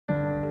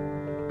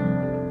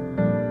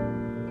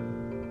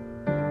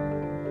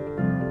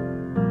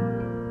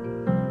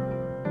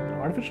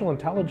artificial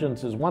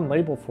intelligence is one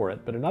label for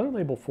it, but another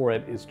label for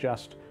it is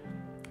just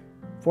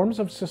forms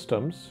of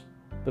systems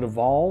that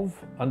evolve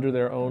under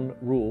their own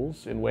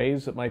rules in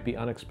ways that might be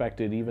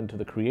unexpected even to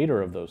the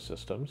creator of those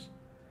systems,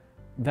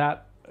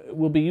 that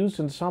will be used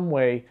in some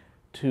way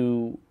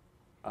to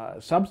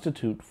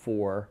substitute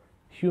for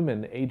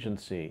human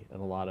agency in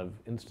a lot of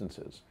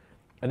instances.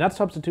 And that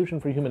substitution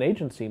for human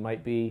agency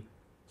might be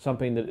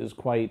something that is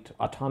quite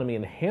autonomy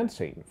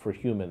enhancing for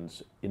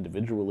humans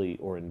individually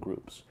or in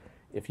groups.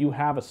 If you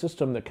have a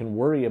system that can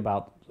worry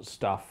about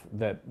stuff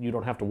that you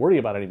don't have to worry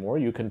about anymore,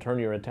 you can turn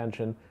your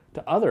attention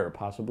to other,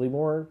 possibly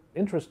more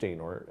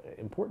interesting or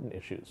important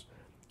issues.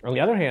 On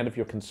the other hand, if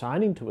you're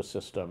consigning to a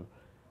system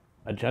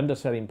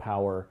agenda-setting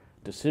power,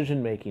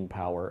 decision-making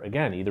power,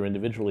 again, either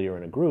individually or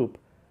in a group,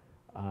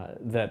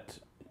 that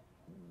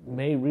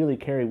may really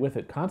carry with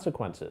it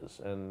consequences,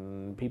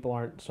 and people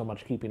aren't so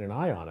much keeping an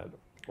eye on it,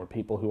 or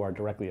people who are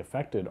directly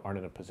affected aren't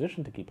in a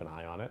position to keep an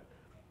eye on it,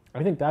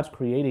 I think that's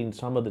creating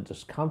some of the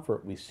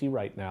discomfort we see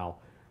right now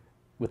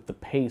with the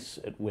pace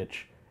at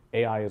which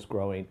AI is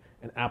growing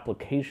and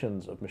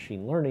applications of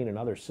machine learning and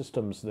other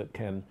systems that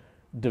can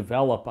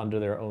develop under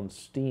their own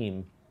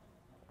steam.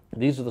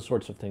 These are the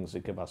sorts of things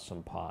that give us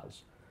some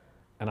pause.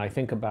 And I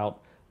think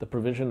about the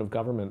provision of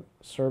government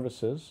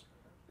services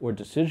or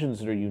decisions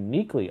that are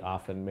uniquely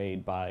often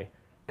made by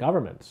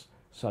governments,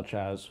 such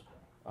as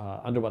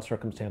under what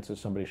circumstances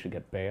somebody should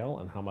get bail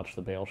and how much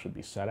the bail should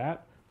be set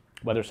at,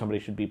 whether somebody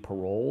should be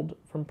paroled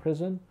from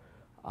prison,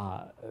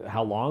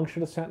 how long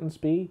should a sentence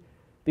be.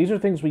 These are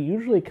things we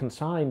usually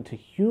consign to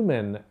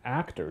human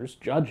actors,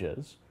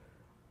 judges,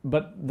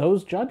 but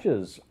those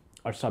judges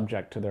are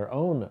subject to their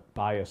own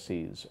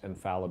biases and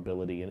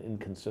fallibility and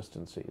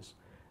inconsistencies.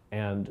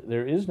 And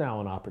there is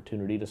now an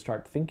opportunity to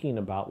start thinking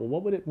about, well,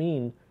 what would it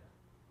mean,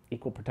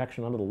 equal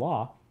protection under the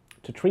law,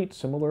 to treat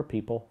similar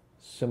people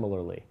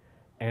similarly?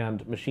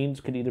 And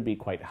machines could either be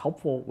quite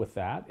helpful with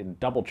that in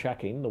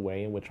double-checking the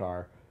way in which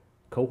our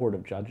cohort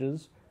of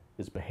judges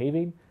is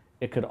behaving.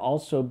 It could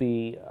also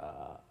be,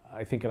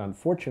 I think, an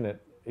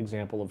unfortunate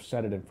example of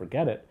set it and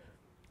forget it,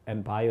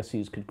 and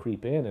biases could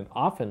creep in, and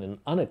often in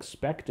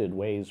unexpected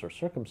ways or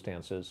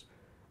circumstances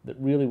that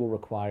really will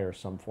require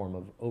some form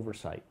of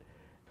oversight.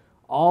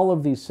 All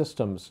of these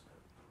systems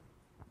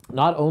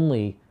not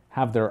only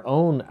have their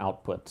own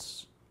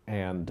outputs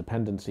and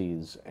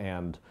dependencies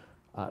and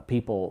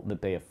people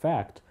that they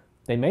affect,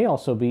 they may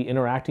also be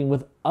interacting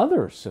with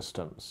other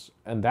systems,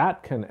 and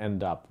that can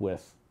end up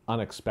with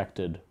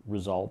unexpected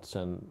results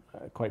and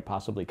quite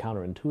possibly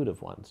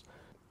counterintuitive ones.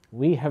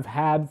 We have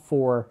had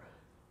for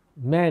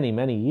many,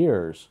 many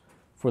years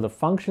for the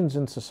functions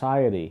in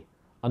society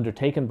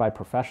undertaken by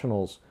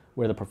professionals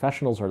where the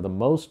professionals are the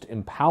most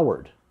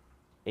empowered,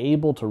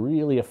 able to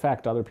really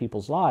affect other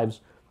people's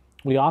lives,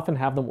 we often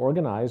have them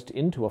organized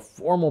into a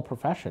formal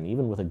profession,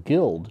 even with a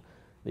guild,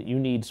 that you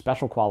need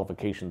special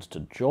qualifications to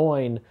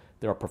join.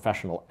 There are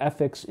professional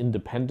ethics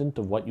independent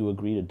of what you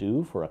agree to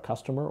do for a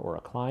customer or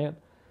a client.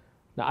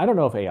 Now, I don't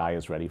know if AI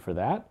is ready for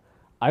that.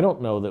 I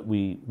don't know that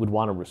we would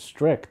want to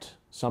restrict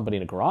somebody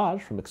in a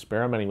garage from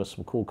experimenting with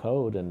some cool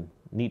code and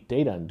neat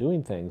data and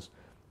doing things.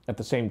 At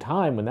the same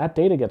time, when that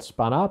data gets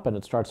spun up and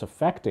it starts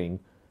affecting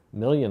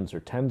millions or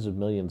tens of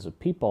millions of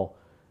people,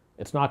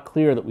 it's not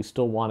clear that we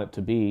still want it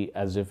to be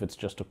as if it's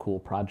just a cool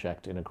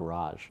project in a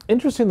garage.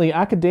 Interestingly,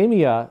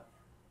 academia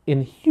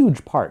in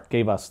huge part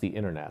gave us the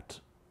internet,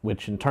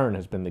 which in turn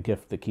has been the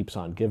gift that keeps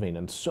on giving.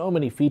 And so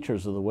many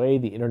features of the way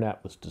the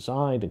internet was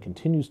designed and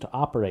continues to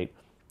operate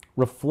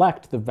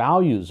reflect the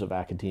values of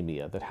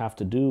academia that have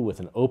to do with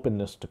an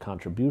openness to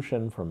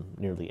contribution from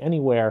nearly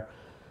anywhere,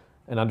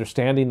 an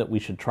understanding that we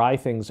should try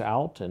things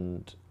out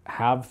and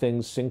have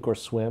things sink or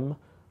swim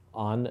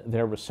on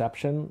their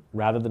reception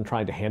rather than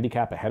trying to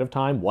handicap ahead of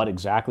time what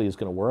exactly is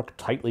going to work,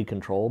 tightly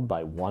controlled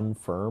by one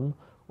firm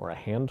or a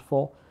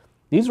handful.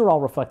 These are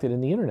all reflected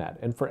in the internet.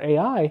 And for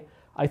AI,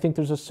 I think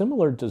there's a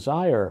similar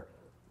desire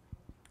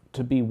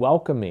to be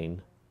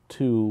welcoming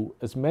to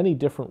as many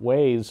different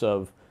ways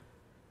of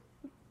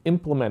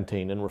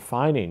implementing and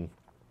refining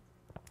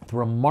the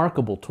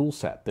remarkable tool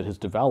set that has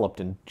developed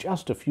in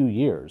just a few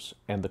years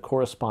and the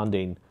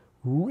corresponding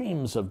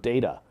reams of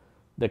data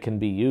that can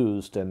be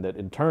used and that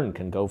in turn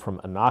can go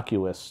from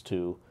innocuous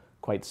to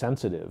quite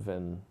sensitive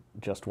in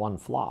just one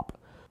flop.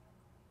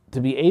 To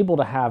be able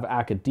to have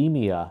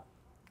academia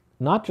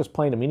not just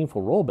playing a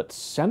meaningful role, but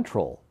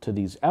central to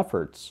these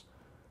efforts,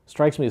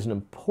 strikes me as an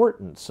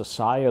important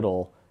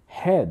societal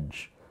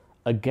hedge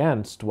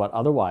against what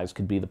otherwise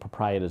could be the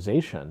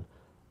proprietization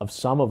of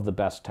some of the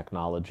best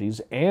technologies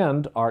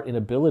and our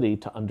inability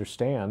to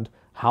understand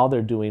how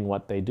they're doing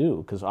what they do,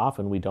 because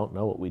often we don't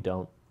know what we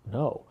don't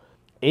know.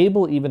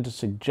 Able even to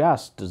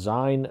suggest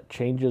design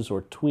changes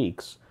or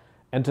tweaks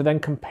and to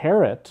then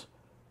compare it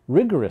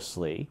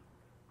rigorously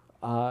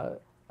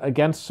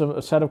against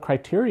a set of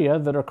criteria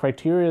that are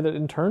criteria that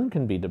in turn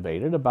can be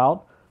debated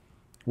about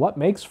what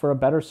makes for a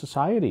better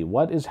society,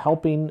 what is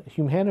helping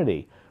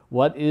humanity,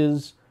 what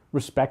is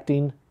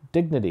respecting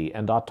dignity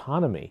and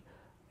autonomy.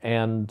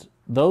 And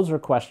those are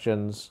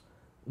questions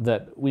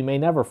that we may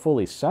never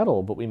fully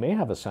settle, but we may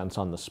have a sense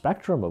on the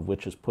spectrum of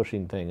which is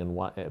pushing things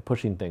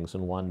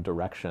in one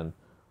direction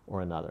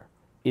or another.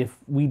 If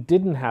we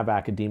didn't have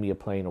academia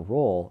playing a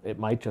role, it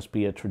might just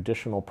be a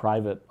traditional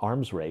private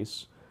arms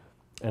race,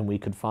 and we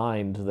could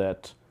find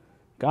that,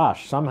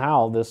 gosh,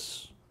 somehow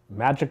this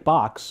magic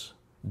box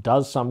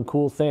does some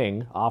cool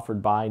thing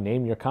offered by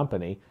name your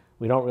company.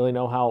 We don't really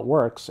know how it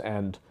works,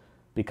 and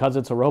because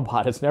it's a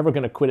robot, it's never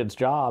going to quit its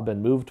job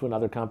and move to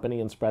another company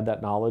and spread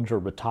that knowledge or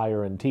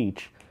retire and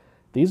teach.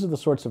 These are the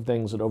sorts of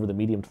things that over the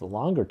medium to the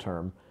longer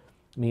term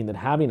mean that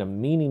having a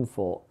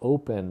meaningful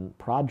open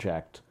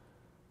project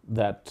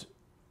that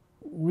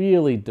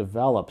really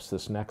develops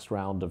this next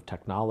round of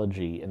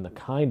technology in the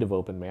kind of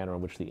open manner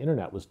in which the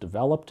internet was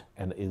developed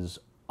and is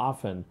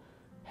often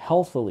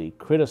healthily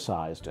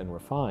criticized and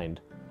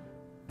refined,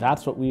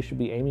 that's what we should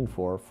be aiming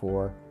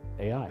for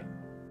AI.